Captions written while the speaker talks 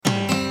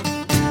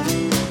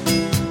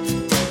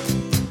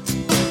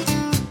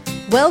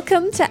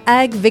Welcome to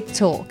Ag Vic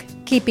Talk,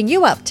 keeping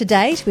you up to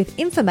date with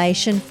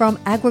information from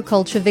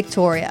Agriculture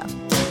Victoria.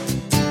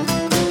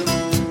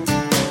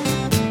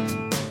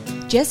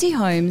 Jessie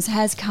Holmes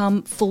has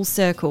come full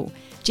circle.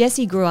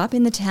 Jessie grew up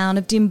in the town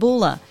of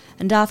Dimboola,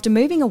 and after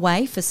moving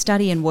away for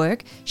study and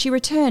work, she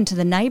returned to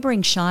the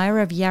neighbouring shire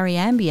of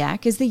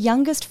Yarriambiack as the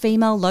youngest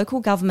female local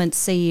government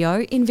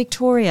CEO in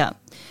Victoria.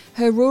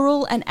 Her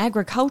rural and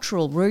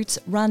agricultural roots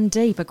run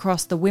deep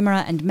across the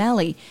Wimmera and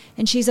Mallee,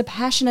 and she's a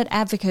passionate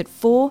advocate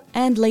for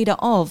and leader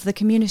of the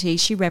community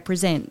she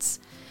represents.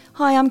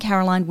 Hi, I'm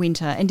Caroline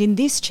Winter, and in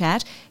this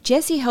chat,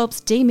 Jessie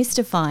helps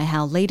demystify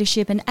how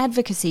leadership and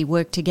advocacy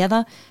work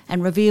together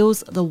and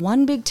reveals the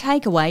one big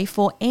takeaway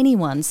for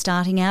anyone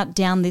starting out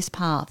down this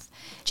path.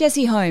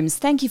 Jessie Holmes,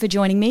 thank you for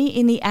joining me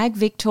in the Ag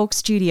Vic Talk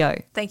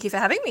studio. Thank you for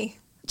having me.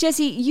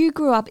 Jessie, you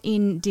grew up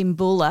in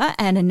Dimboola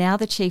and are now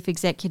the Chief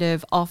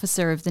Executive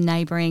Officer of the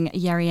neighbouring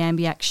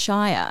Yarriambiack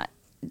Shire.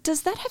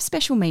 Does that have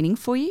special meaning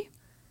for you?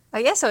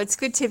 Yeah, so it's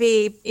good to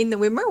be in the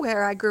Wimmera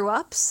where I grew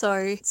up.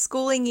 So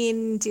schooling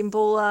in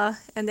Dimboola,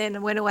 and then I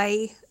went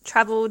away,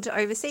 travelled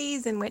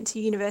overseas and went to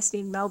university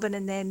in Melbourne,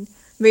 and then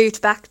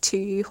moved back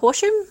to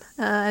Horsham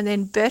and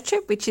then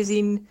Birchip, which is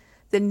in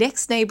the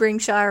next neighbouring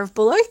shire of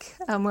Bullock,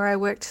 where I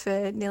worked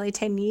for nearly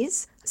 10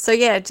 years. So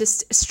yeah,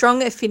 just a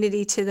strong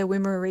affinity to the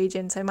Wimmera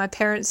region. So my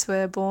parents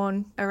were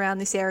born around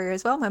this area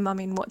as well, my mum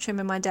in Watcham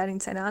and my dad in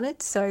St Arnaud.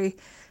 So,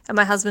 and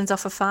my husband's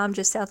off a farm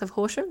just south of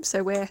Horsham.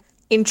 So we're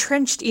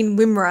entrenched in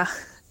Wimmera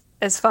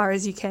as far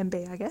as you can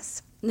be, I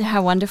guess.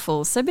 How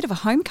wonderful. So a bit of a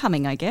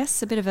homecoming, I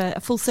guess, a bit of a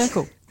full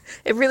circle.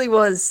 It really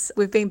was.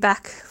 We've been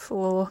back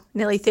for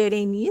nearly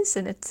 13 years,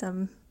 and it's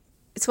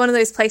one of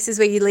those places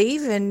where you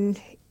leave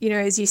and, you know,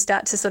 as you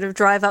start to sort of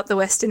drive up the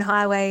Western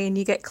Highway and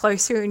you get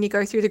closer and you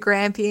go through the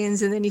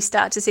Grampians, and then you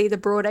start to see the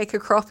broadacre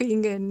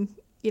cropping and,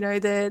 you know,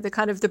 the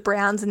kind of the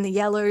browns and the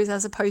yellows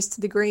as opposed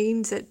to the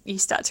greens, that you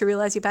start to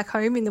realise you're back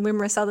home in the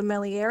Wimmera Southern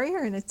Mallee area,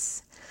 and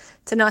it's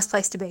a nice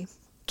place to be.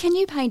 Can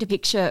you paint a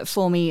picture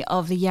for me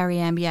of the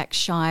Yarriambiack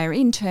Shire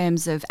in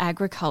terms of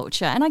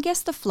agriculture and I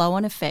guess the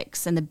flow-on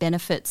effects and the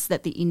benefits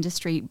that the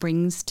industry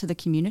brings to the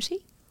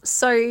community?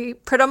 So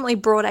predominantly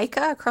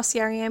broadacre across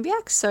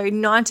Yarriambiack. So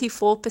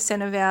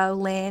 94% of our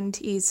land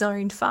is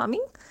zoned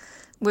farming.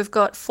 We've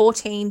got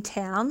 14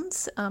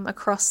 towns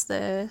across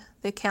the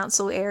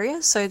council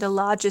area. So the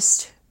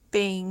largest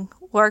being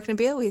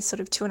Warracknabeal with sort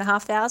of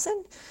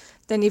 2,500.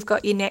 Then you've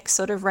got your next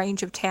sort of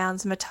range of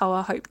towns,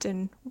 Matoa,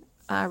 Hopetoun,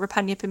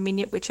 Rapanyup and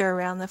Minyip, which are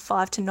around the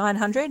 500 to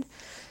 900.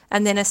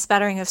 And then a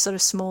spattering of sort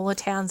of smaller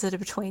towns that are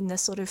between the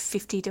sort of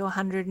 50 to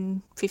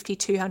 150,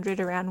 200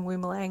 around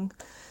Woomalang,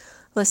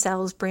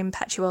 Lascelles, Brim,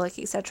 Patchewellic,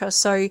 etc.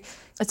 So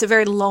it's a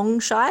very long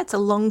shire. It's a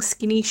long,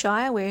 skinny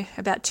shire. We're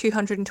about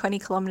 220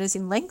 kilometres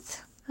in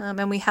length,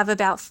 and we have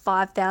about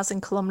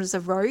 5,000 kilometres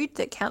of road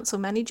that council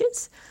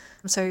manages.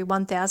 So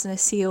 1,000 are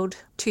sealed,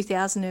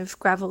 2,000 of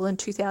gravel and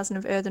 2,000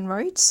 of earthen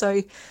roads.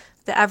 So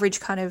the average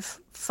kind of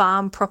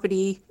farm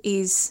property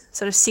is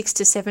sort of 6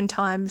 to 7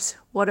 times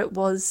what it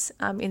was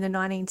in the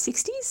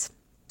 1960s.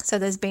 So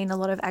there's been a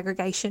lot of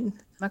aggregation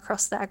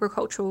across the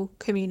agricultural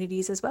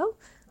communities as well.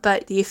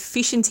 But the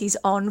efficiencies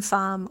on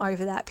farm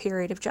over that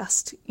period have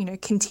just, you know,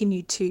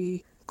 continued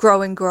to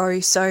grow and grow.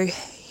 So,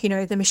 you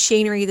know, the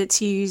machinery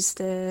that's used,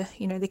 the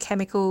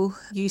chemical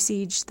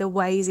usage, the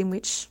ways in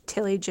which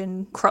tillage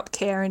and crop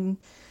care and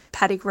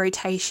paddock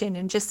rotation,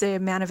 and just the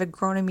amount of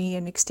agronomy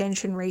and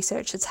extension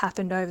research that's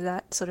happened over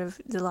that sort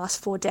of the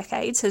last 4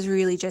 decades has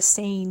really just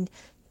seen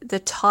the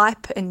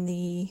type and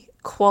the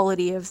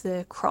quality of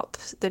the crop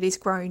that is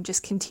grown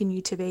just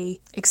continue to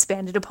be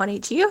expanded upon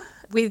each year.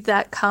 With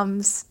that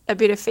comes a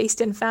bit of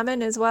feast and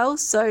famine as well.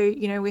 So,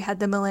 you know, we had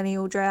the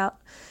millennial drought.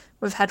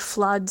 We've had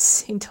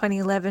floods in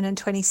 2011 and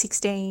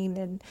 2016,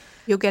 and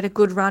you'll get a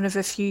good run of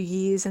a few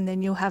years, and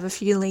then you'll have a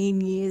few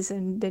lean years,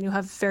 and then you'll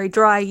have very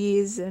dry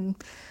years. And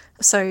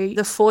so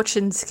the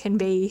fortunes can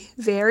be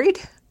varied.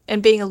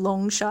 And being a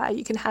long shire,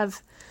 you can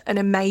have an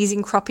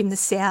amazing crop in the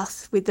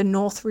south with the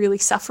north really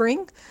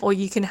suffering, or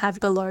you can have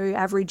below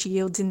average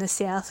yields in the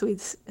south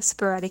with a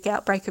sporadic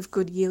outbreak of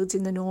good yields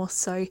in the north.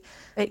 So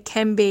it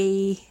can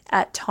be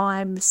at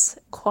times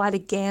quite a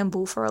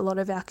gamble for a lot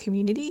of our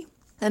community.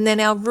 And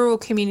then our rural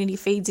community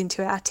feeds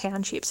into our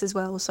townships as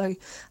well. So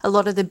a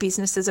lot of the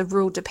businesses are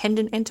rural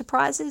dependent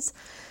enterprises,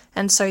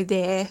 and so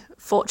their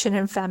fortune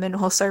and famine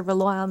also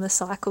rely on the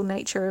cycle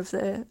nature of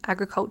the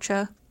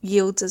agriculture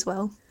yields as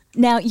well.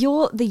 Now,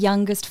 you're the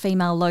youngest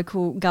female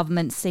local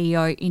government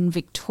CEO in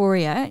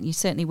Victoria. You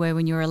certainly were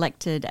when you were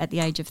elected at the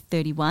age of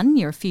 31.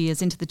 You're a few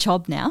years into the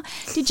job now.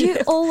 Did you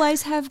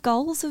always have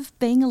goals of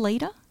being a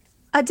leader?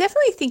 I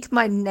definitely think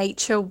my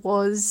nature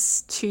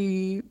was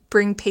to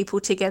bring people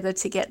together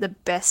to get the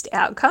best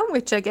outcome,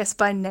 which I guess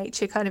by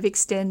nature kind of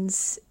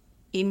extends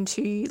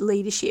into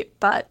leadership.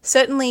 But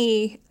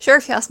certainly, sure,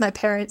 if you asked my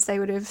parents, they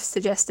would have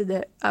suggested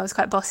that I was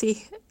quite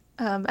bossy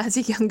as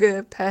a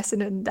younger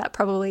person, and that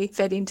probably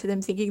fed into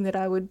them thinking that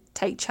I would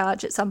take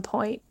charge at some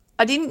point.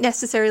 I didn't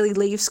necessarily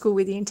leave school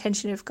with the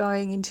intention of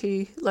going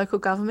into local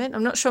government.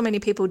 I'm not sure many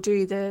people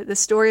do. The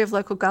story of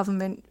local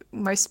government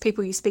most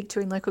people you speak to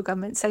in local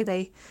government say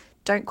they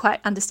don't quite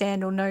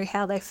understand or know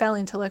how they fell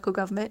into local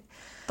government.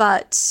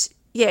 But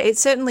yeah, it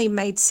certainly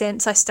made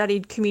sense. I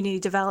studied community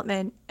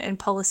development and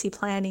policy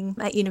planning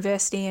at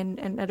university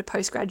and at a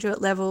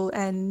postgraduate level,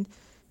 and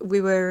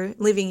we were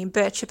living in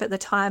Birchip at the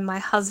time. My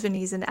husband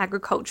is an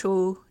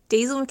agricultural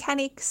diesel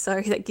mechanic,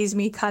 so that gives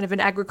me kind of an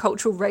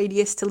agricultural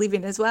radius to live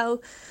in as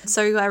well.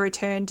 So I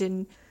returned,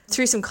 and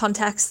through some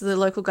contacts, the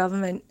local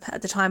government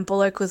at the time,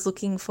 Bullock, was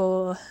looking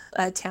for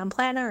a town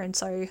planner, and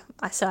so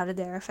I started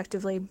there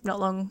effectively not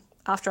long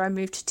after I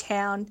moved to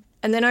town.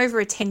 And then over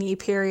a 10-year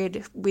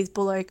period with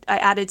Bullock, I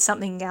added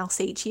something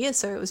else each year.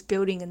 So it was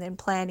building and then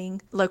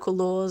planning, local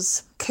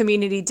laws,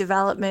 community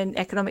development,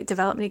 economic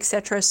development,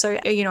 etc. So,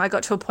 I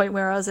got to a point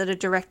where I was at a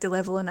director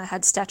level and I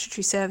had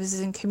statutory services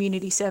and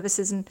community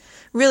services, and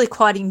really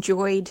quite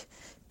enjoyed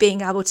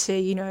being able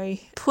to,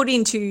 put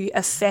into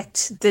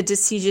effect the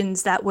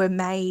decisions that were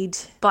made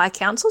by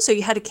council. So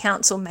you had a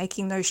council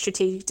making those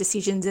strategic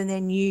decisions, and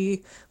then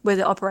you were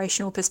the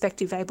operational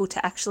perspective able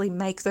to actually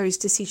make those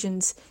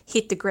decisions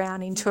hit the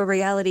ground into a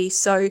reality.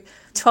 So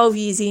 12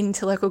 years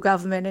into local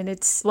government, and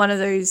it's one of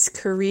those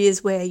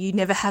careers where you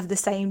never have the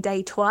same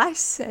day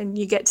twice, and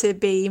you get to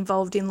be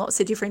involved in lots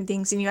of different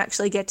things, and you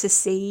actually get to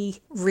see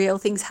real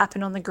things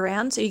happen on the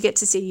ground. So you get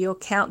to see your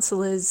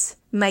councillors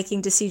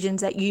making decisions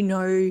that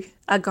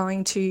are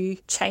going to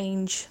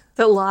change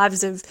the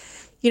lives of,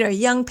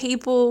 young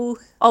people,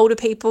 older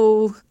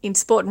people, in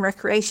sport and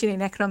recreation,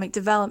 in economic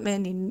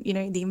development, in,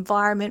 the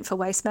environment, for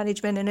waste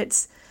management. And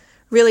it's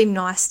really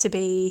nice to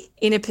be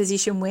in a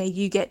position where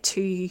you get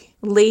to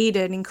lead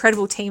an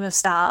incredible team of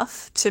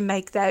staff to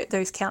make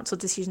those council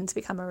decisions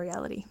become a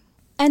reality.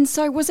 And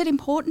so was it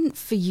important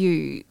for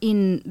you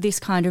in this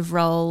kind of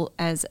role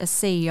as a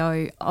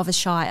CEO of a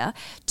shire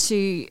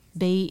to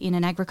be in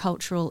an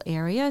agricultural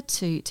area,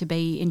 to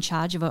be in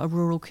charge of a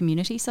rural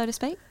community, so to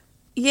speak?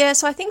 Yeah,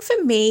 so I think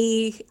for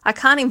me, I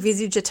can't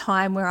envisage a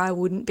time where I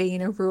wouldn't be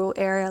in a rural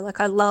area. Like,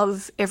 I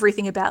love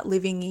everything about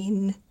living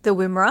in the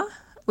Wimmera.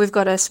 We've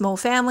got a small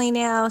family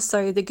now,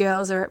 so the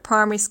girls are at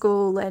primary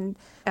school and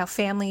our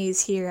family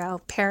is here, our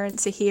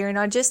parents are here, and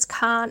I just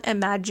can't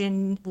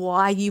imagine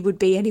why you would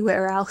be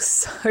anywhere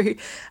else. So,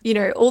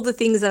 all the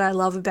things that I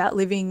love about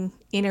living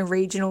in a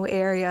regional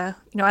area,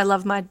 I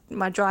love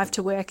my drive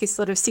to work is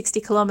sort of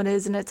 60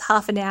 kilometres, and it's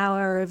half an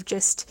hour of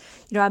just,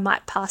 I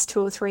might pass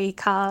 2 or 3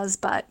 cars,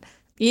 but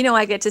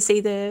I get to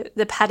see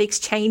the paddocks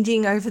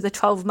changing over the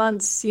 12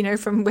 months,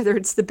 from whether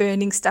it's the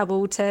burning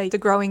stubble to the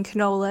growing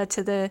canola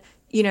to the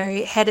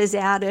headers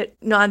out at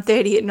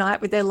 9:30 at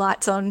night with their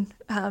lights on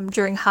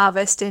during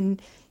harvest.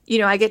 And,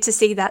 I get to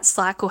see that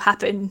cycle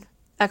happen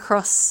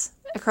across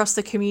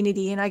the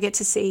community, and I get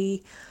to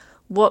see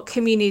what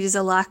communities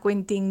are like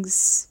when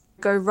things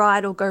go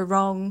right or go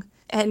wrong.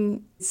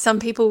 And some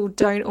people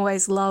don't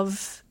always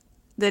love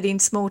that in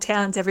small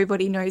towns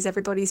everybody knows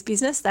everybody's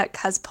business. That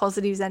has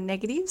positives and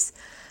negatives.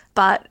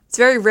 But it's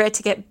very rare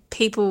to get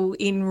people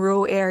in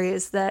rural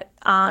areas that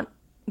aren't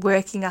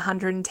working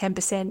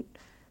 110%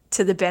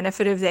 to the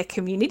benefit of their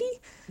community.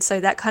 So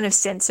that kind of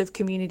sense of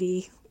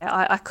community,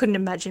 I couldn't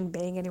imagine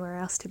being anywhere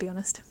else, to be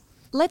honest.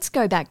 Let's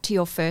go back to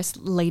your first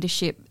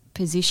leadership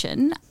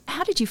position.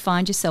 How did you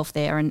find yourself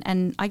there?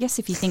 And I guess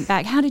if you think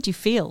back, how did you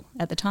feel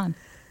at the time?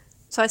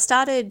 So I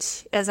started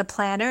as a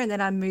planner, and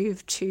then I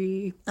moved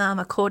to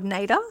a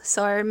coordinator.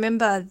 So I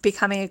remember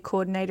becoming a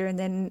coordinator and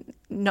then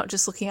not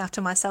just looking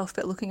after myself,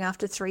 but looking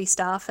after 3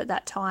 staff at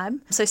that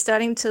time. So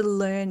starting to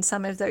learn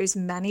some of those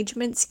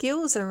management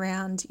skills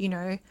around,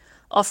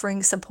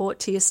 offering support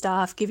to your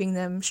staff, giving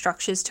them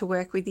structures to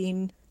work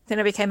within. Then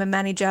I became a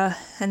manager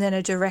and then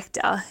a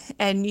director.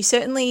 And you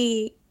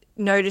certainly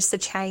notice the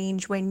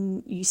change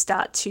when you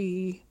start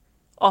to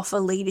offer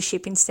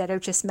leadership instead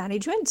of just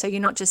management. So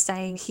you're not just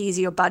saying, here's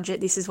your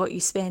budget, this is what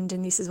you spend,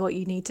 and this is what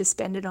you need to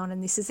spend it on,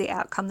 and this is the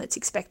outcome that's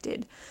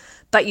expected.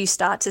 But you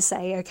start to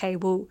say, okay,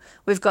 well,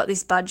 we've got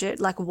this budget,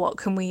 like what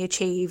can we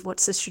achieve?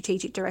 What's the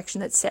strategic direction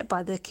that's set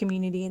by the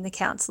community and the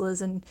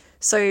councillors? And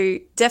so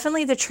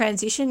definitely the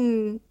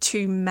transition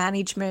to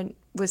management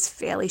was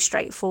fairly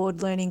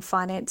straightforward, learning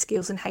finance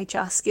skills and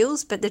HR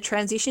skills, but the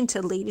transition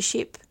to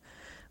leadership,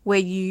 where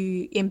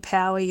you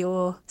empower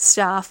your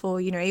staff,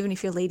 or, even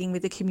if you're leading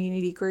with a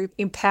community group,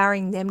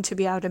 empowering them to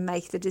be able to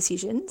make the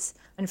decisions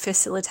and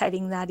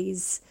facilitating that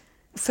is,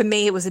 for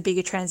me, it was a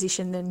bigger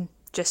transition than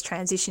just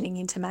transitioning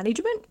into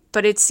management.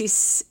 But it's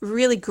this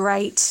really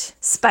great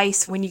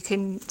space when you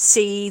can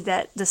see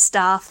that the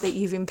staff that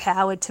you've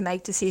empowered to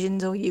make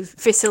decisions, or you've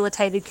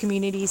facilitated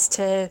communities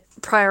to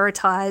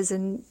prioritise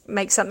and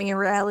make something a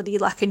reality,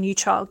 like a new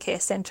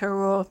childcare centre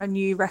or a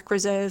new rec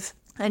reserve,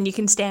 and you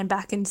can stand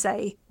back and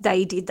say,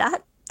 they did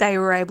that. They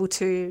were able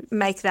to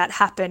make that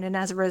happen. And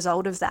as a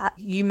result of that,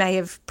 you may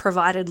have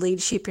provided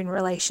leadership in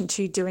relation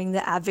to doing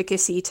the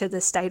advocacy to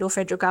the state or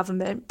federal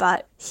government,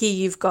 but here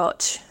you've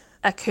got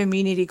a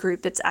community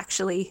group that's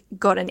actually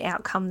got an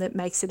outcome that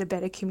makes it a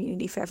better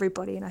community for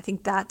everybody. And I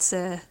think it's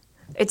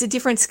a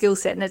different skill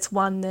set, and it's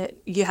one that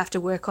you have to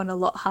work on a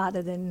lot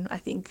harder than I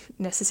think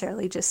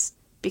necessarily just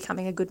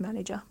becoming a good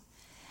manager.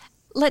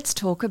 Let's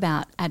talk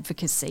about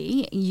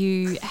advocacy.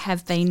 You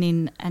have been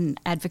in an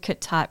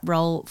advocate type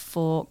role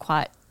for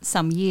quite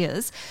some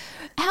years.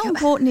 How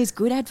important is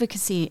good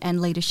advocacy and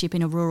leadership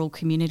in a rural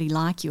community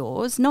like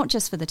yours, not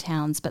just for the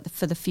towns, but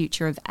for the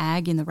future of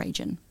ag in the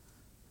region?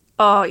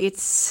 Oh,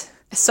 it's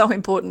so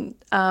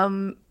important.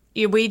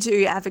 We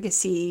do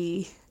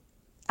advocacy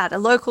at a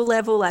local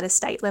level, at a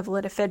state level,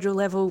 at a federal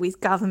level, with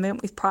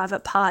government, with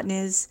private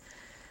partners.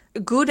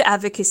 Good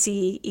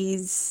advocacy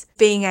is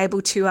being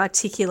able to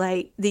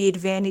articulate the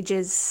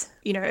advantages,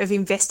 of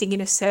investing in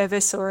a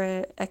service or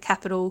a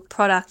capital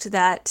product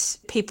that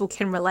people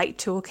can relate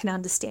to or can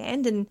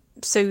understand. And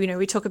so,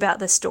 we talk about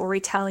the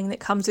storytelling that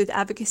comes with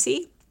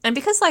advocacy. And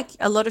because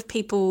a lot of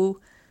people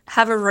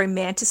have a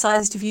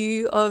romanticized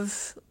view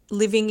of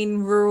living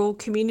in rural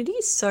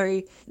communities,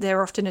 so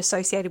they're often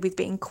associated with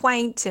being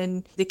quaint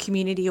and the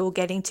community all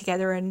getting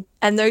together, and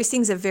those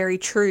things are very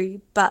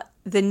true, but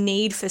the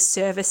need for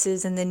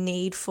services and the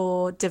need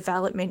for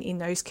development in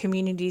those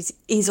communities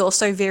is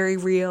also very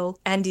real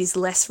and is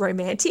less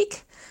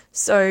romantic.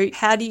 So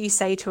how do you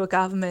say to a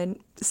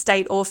government,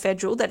 state or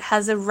federal, that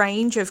has a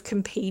range of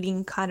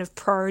competing kind of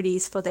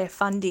priorities for their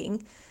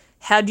funding,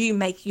 how do you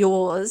make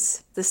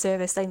yours the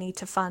service they need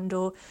to fund,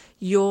 or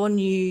your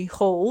new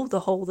hall,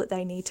 the hall that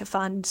they need to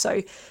fund?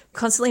 So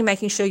constantly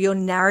making sure your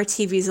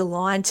narrative is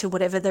aligned to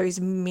whatever those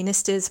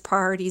ministers'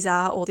 priorities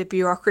are, or the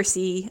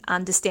bureaucracy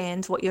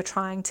understands what you're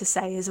trying to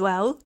say as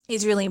well,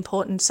 is really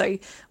important. So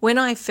when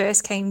I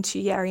first came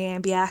to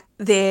Yarriambiack,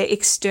 their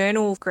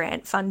external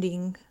grant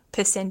funding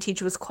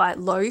percentage was quite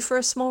low for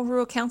a small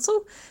rural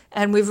council,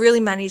 and we've really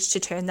managed to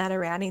turn that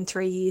around in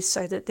 3 years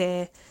so that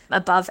they're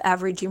above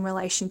average in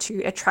relation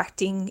to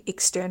attracting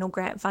external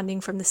grant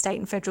funding from the state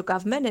and federal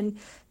government. And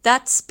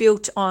that's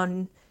built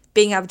on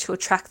being able to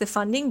attract the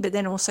funding, but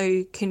then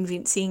also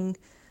convincing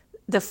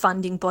the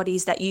funding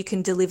bodies that you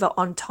can deliver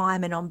on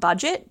time and on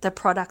budget the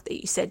product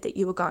that you said that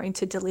you were going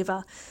to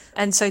deliver.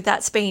 And so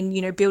that's been,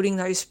 building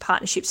those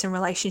partnerships and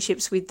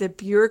relationships with the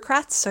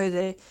bureaucrats, so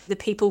the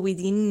people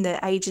within the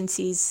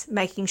agencies,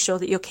 making sure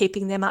that you're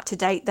keeping them up to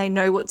date. They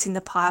know what's in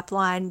the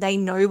pipeline, they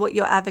know what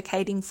you're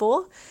advocating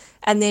for,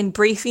 and then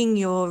briefing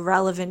your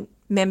relevant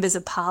members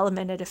of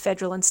parliament at a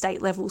federal and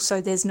state level, so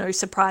there's no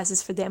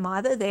surprises for them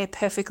either. They're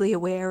perfectly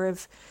aware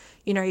of,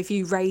 if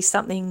you raise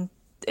something,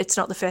 it's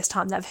not the first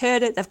time they've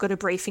heard it. They've got a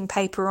briefing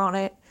paper on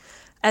it.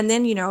 And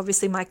then,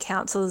 obviously my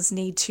councillors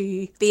need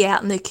to be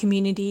out in the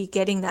community,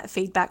 getting that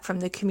feedback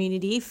from the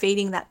community,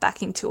 feeding that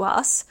back into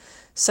us,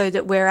 so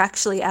that we're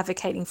actually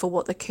advocating for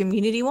what the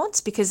community wants,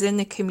 because then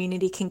the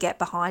community can get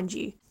behind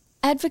you.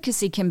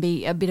 Advocacy can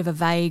be a bit of a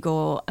vague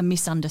or a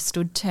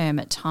misunderstood term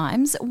at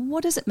times.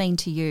 What does it mean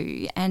to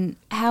you, and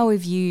how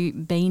have you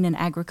been an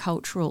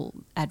agricultural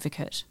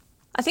advocate?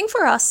 I think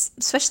for us,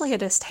 especially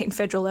at a state and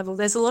federal level,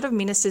 there's a lot of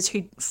ministers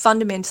who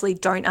fundamentally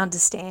don't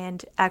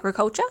understand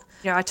agriculture.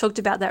 I talked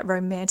about that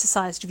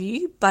romanticised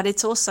view, but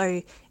it's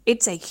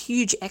a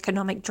huge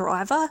economic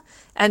driver.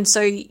 And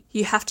so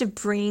you have to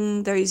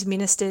bring those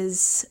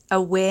ministers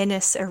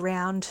awareness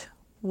around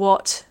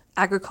what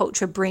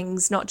agriculture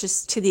brings, not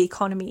just to the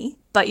economy,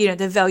 but,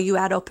 the value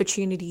add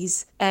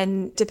opportunities.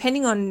 And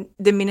depending on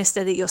the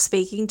minister that you're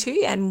speaking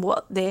to and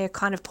what their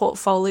kind of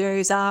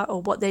portfolios are,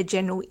 or what their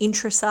general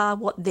interests are,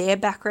 what their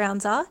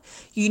backgrounds are,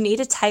 you need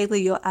to tailor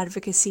your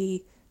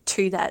advocacy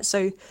to that.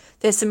 So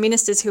there's some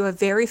ministers who are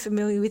very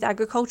familiar with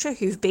agriculture,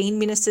 who've been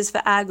ministers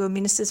for ag or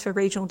ministers for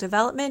regional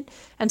development.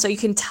 And so you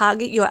can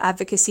target your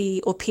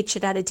advocacy or pitch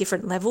it at a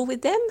different level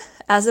with them,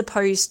 as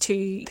opposed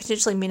to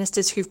potentially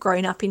ministers who've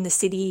grown up in the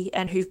city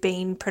and who've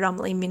been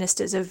predominantly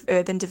ministers of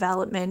urban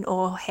development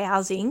or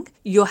housing.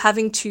 You're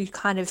having to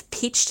kind of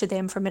pitch to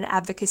them from an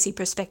advocacy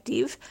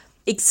perspective,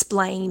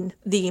 explain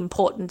the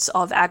importance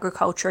of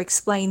agriculture,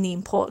 explain the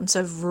importance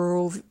of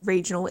rural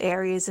regional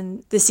areas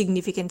and the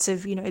significance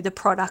of, the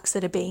products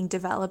that are being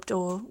developed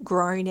or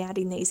grown out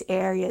in these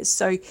areas.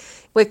 So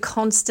we're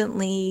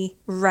constantly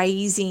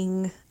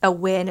raising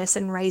awareness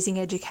and raising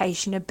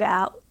education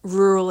about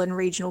rural and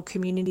regional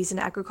communities and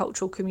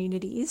agricultural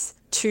communities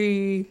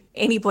to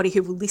anybody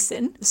who will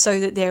listen, so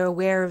that they're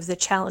aware of the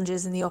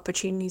challenges and the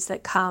opportunities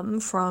that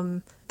come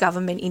from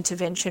government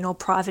intervention or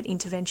private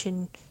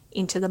intervention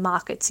into the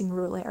markets in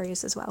rural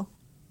areas as well.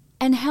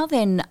 And how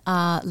then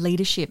are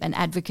leadership and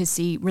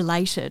advocacy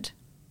related?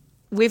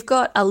 We've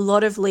got a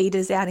lot of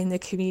leaders out in the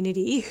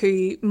community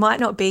who might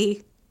not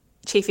be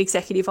chief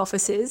executive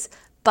officers,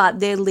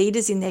 but they're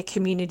leaders in their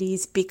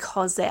communities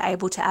because they're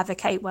able to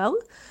advocate well.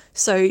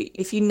 So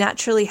if you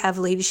naturally have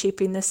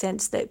leadership in the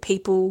sense that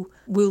people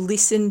will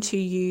listen to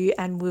you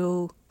and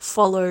will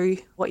follow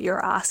what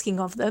you're asking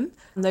of them,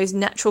 those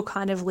natural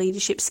kind of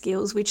leadership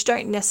skills, which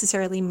don't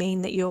necessarily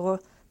mean that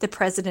you're the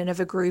president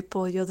of a group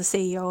or you're the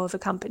CEO of a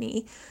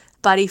company.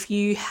 But if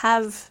you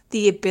have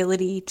the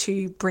ability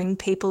to bring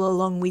people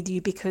along with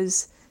you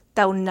because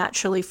they'll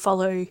naturally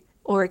follow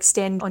or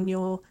extend on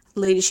your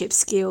leadership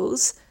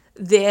skills,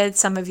 they're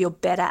some of your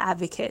better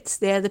advocates.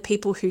 They're the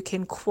people who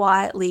can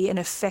quietly and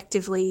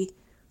effectively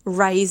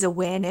raise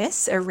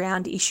awareness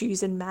around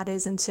issues and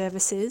matters and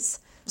services,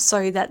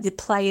 so that the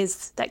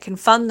players that can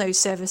fund those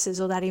services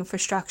or that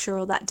infrastructure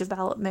or that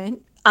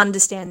development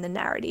understand the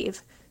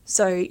narrative.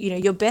 So,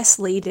 your best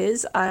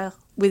leaders are,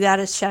 without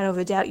a shadow of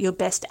a doubt, your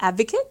best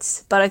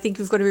advocates. But I think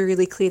we've got to be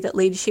really clear that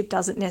leadership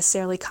doesn't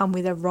necessarily come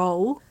with a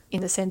role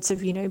in the sense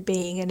of,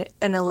 being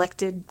an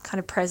elected kind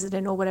of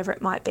president or whatever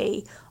it might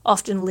be.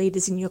 Often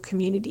leaders in your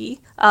community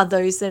are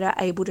those that are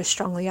able to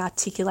strongly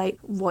articulate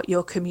what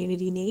your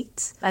community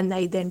needs, and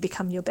they then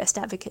become your best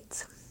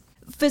advocates.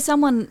 For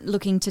someone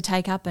looking to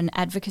take up an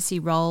advocacy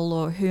role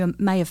or who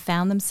may have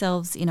found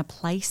themselves in a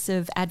place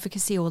of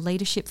advocacy or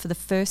leadership for the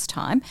first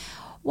time,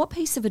 what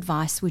piece of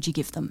advice would you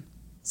give them?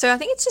 So I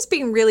think it's just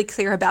being really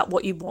clear about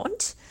what you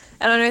want.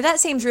 And I know that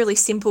seems really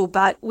simple,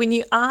 but when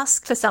you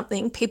ask for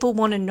something, people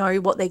want to know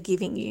what they're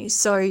giving you.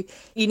 So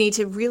you need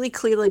to really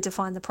clearly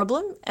define the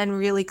problem and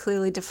really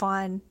clearly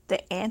define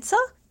the answer.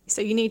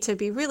 So you need to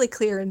be really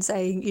clear in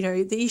saying,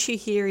 the issue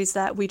here is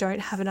that we don't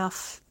have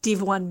enough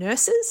Div 1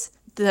 nurses.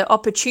 The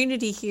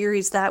opportunity here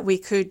is that we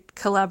could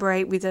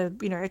collaborate with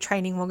a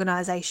training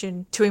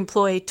organisation to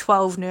employ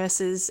 12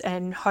 nurses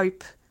and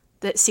hope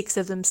that 6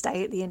 of them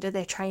stay at the end of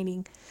their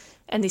training.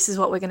 And this is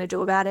what we're going to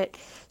do about it.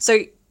 So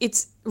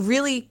it's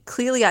really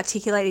clearly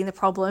articulating the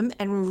problem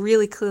and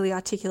really clearly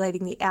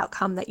articulating the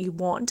outcome that you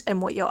want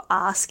and what your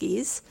ask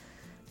is.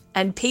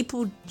 And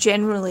people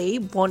generally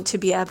want to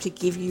be able to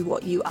give you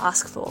what you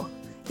ask for.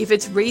 If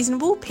it's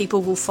reasonable,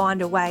 people will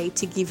find a way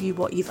to give you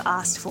what you've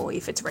asked for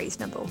if it's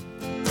reasonable.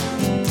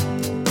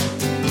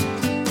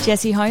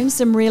 Jessie Holmes,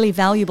 some really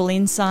valuable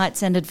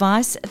insights and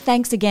advice.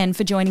 Thanks again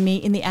for joining me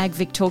in the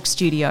AgVic Talk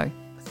studio.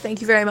 Thank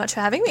you very much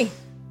for having me.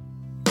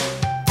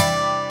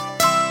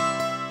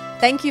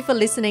 Thank you for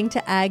listening to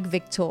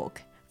AgVic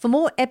Talk. For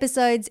more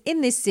episodes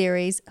in this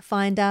series,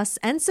 find us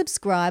and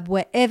subscribe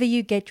wherever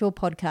you get your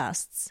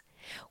podcasts.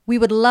 We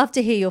would love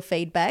to hear your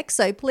feedback,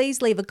 so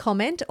please leave a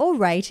comment or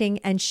rating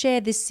and share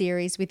this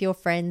series with your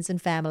friends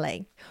and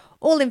family.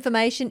 All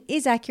information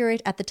is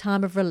accurate at the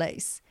time of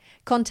release.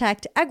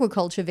 Contact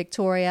Agriculture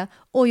Victoria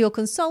or your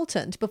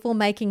consultant before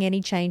making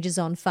any changes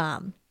on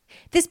farm.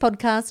 This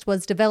podcast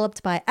was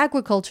developed by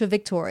Agriculture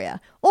Victoria,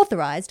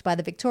 authorised by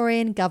the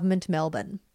Victorian Government, Melbourne.